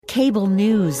Cable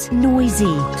news,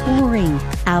 noisy, boring,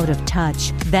 out of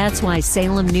touch. That's why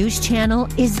Salem News Channel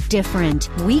is different.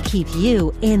 We keep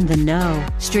you in the know.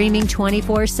 Streaming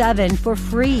 24/7 for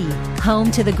free.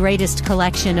 Home to the greatest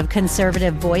collection of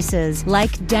conservative voices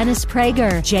like Dennis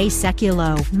Prager, Jay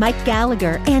Sekulow, Mike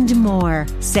Gallagher, and more.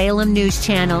 Salem News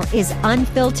Channel is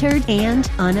unfiltered and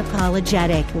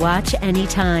unapologetic. Watch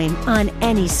anytime, on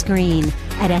any screen,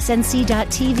 at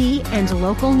snc.tv and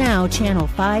Local Now Channel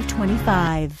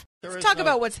 525. Let's talk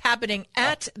about what's happening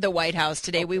at the White House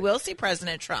today. We will see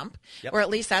President Trump, or at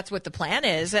least that's what the plan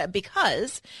is,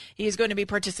 because he is going to be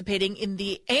participating in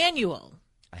the annual,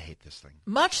 I hate this thing,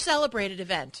 much celebrated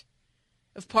event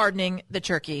of pardoning the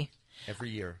turkey. Every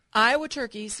year. Iowa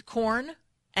turkeys, corn,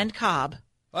 and cob.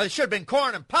 Well, it should have been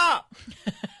corn and pop.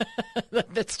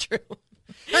 That's true.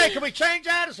 Hey, can we change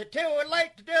that? Is it too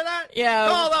late to do that? Yeah.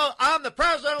 Although I'm the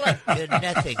president-elect. You're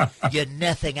nothing. You're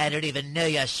nothing. I don't even know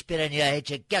you. I spit on your head.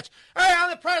 Your guts. Hey, I'm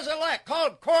the president-elect. Call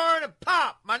him Corn and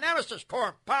Pop. My nemesis,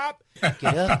 Corn Pop.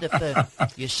 Get off the phone.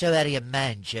 You're so out of your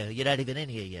mind, Joe. You're not even in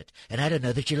here yet. And I don't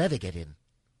know that you'll ever get in.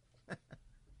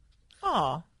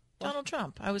 Oh, Donald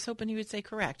Trump. I was hoping he would say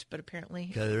correct, but apparently...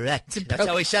 Correct. That's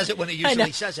how he says it when he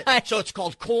usually says it. So it's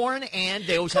called corn, and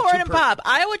they always have corn two and pop.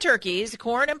 Iowa turkeys,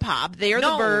 corn and pop. They are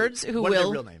the birds who what will... are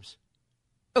their real names?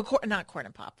 Oh, not corn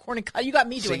and pop. Corn and cob. You got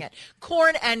me doing it.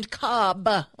 Corn and cob,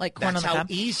 like corn That's on the how cob.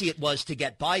 easy it was to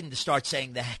get Biden to start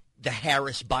saying the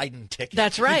Harris-Biden ticket.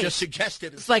 That's right. You just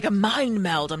suggested it. It's like a mind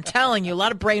meld. I'm telling you, a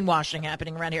lot of brainwashing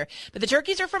happening around here. But the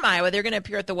turkeys are from Iowa. They're going to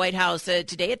appear at the White House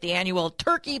today at the annual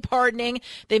turkey pardoning.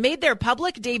 They made their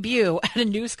public debut at a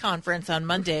news conference on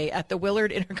Monday at the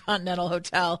Willard Intercontinental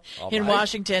Hotel in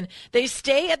Washington. They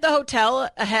stay at the hotel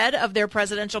ahead of their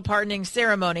presidential pardoning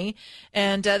ceremony,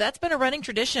 and that's been a running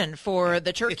tradition for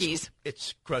the turkeys.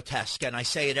 It's grotesque, and I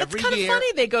say it every year. It's kind of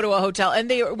funny they go to a hotel,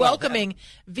 and they are welcoming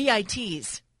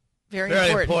VITs. Very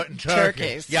important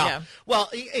turkeys. Yeah.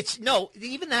 Well,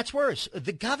 even that's worse.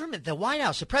 The government, the White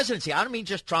House, the presidency, I don't mean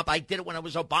just Trump. I did it when it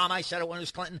was Obama. I said it when it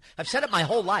was Clinton. I've said it my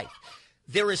whole life.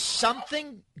 There is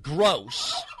something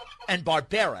gross and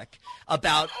barbaric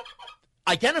about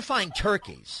identifying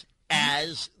turkeys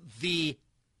as the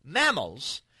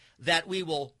mammals that we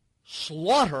will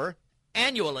slaughter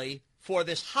annually for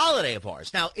this holiday of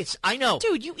ours. Now, I know.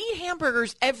 Dude, you eat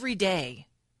hamburgers every day.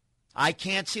 I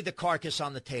can't see the carcass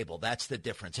on the table. That's the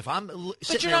difference.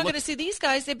 But you're not going to see these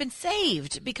guys. They've been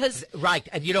saved because... Right.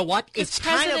 And you know what? It's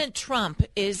President Trump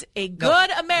is a good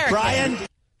American. Brian?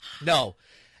 No.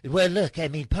 Well, look, I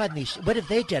mean, pardon me. What have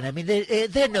they done? I mean,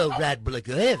 they're no Rad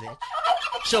Blagojevich.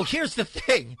 So here's the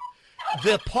thing.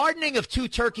 The pardoning of two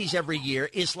turkeys every year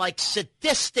is like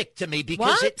sadistic to me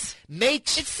because it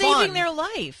makes It's saving their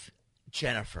life.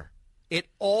 Jennifer. It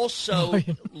also,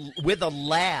 with a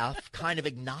laugh, kind of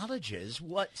acknowledges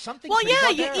something. Well, yeah,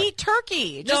 you eat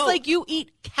turkey, just like you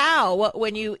eat cow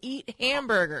when you eat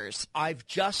hamburgers. I've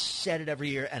just said it every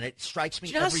year, and it strikes me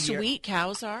every year. Do you know how sweet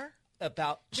cows are?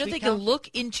 Do they can look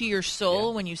into your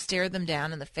soul when you stare them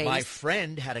down in the face? My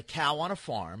friend had a cow on a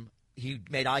farm. He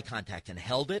made eye contact and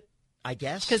held it, I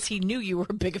guess. Because he knew you were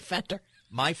a big offender.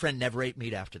 My friend never ate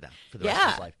meat after that for the rest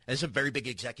of his life. He's a very big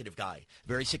executive guy,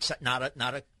 very not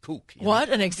a kook. What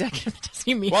an executive does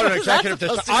he mean? What an executive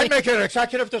decision! I'm making an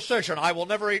executive decision. I will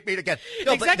never eat meat again.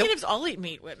 No, executives all eat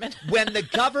meat, Whitman. When the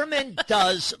government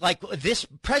does like this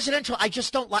presidential, I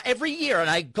just don't like every year. And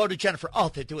I go to Jennifer. Oh,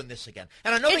 they're doing this again.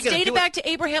 And I know it's dated back to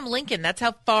Abraham Lincoln. That's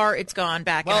how far it's gone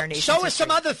back in our nation's history. So is history.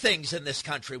 some other things in this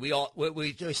country we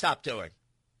stopped doing.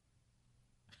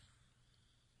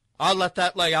 I'll let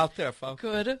that lay out there, folks.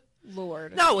 Good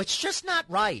Lord. No, it's just not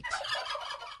right.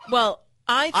 Well,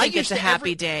 I think it's a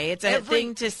happy day. It's a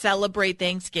thing to celebrate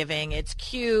Thanksgiving. It's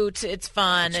cute. It's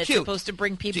fun. It's supposed to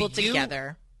bring people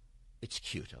together. It's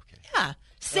cute, okay. Yeah.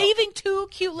 Saving two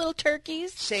cute little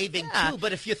turkeys. Saving two.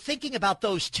 But if you're thinking about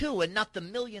those two and not the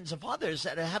millions of others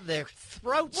that have their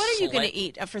throats What are you going to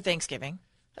eat for Thanksgiving?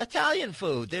 Italian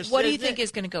food. What do you think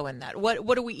is going to go in that?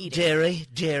 What are we eating?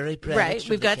 Dairy. Right.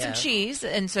 We've got some cheese,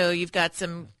 and so you've got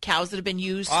some cows that have been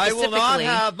used specifically. I will not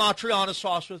have Matryoshka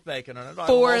sauce with bacon in it.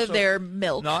 For their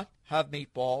milk. Not have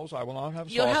meatballs. I will not have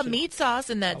sausage. You'll have meat sauce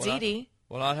in that ziti.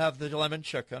 Will not have the lemon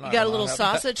chicken. You got a little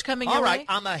sausage coming your way? All right,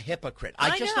 I'm a hypocrite.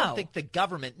 I just don't think the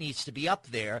government needs to be up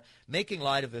there making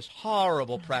light of this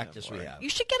horrible practice we have. You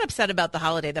should get upset about the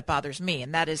holiday that bothers me,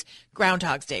 and that is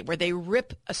Groundhog's Day, where they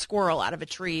rip a squirrel out of a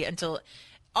tree until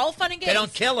all fun and games. They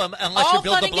don't kill him unless you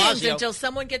build de Blasio. All fun and games until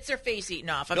someone gets their face eaten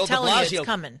off. I'm telling you, it's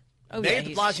coming. Mayor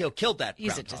de Blasio killed that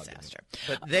He's groundhog. A disaster.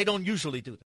 But they don't usually do that.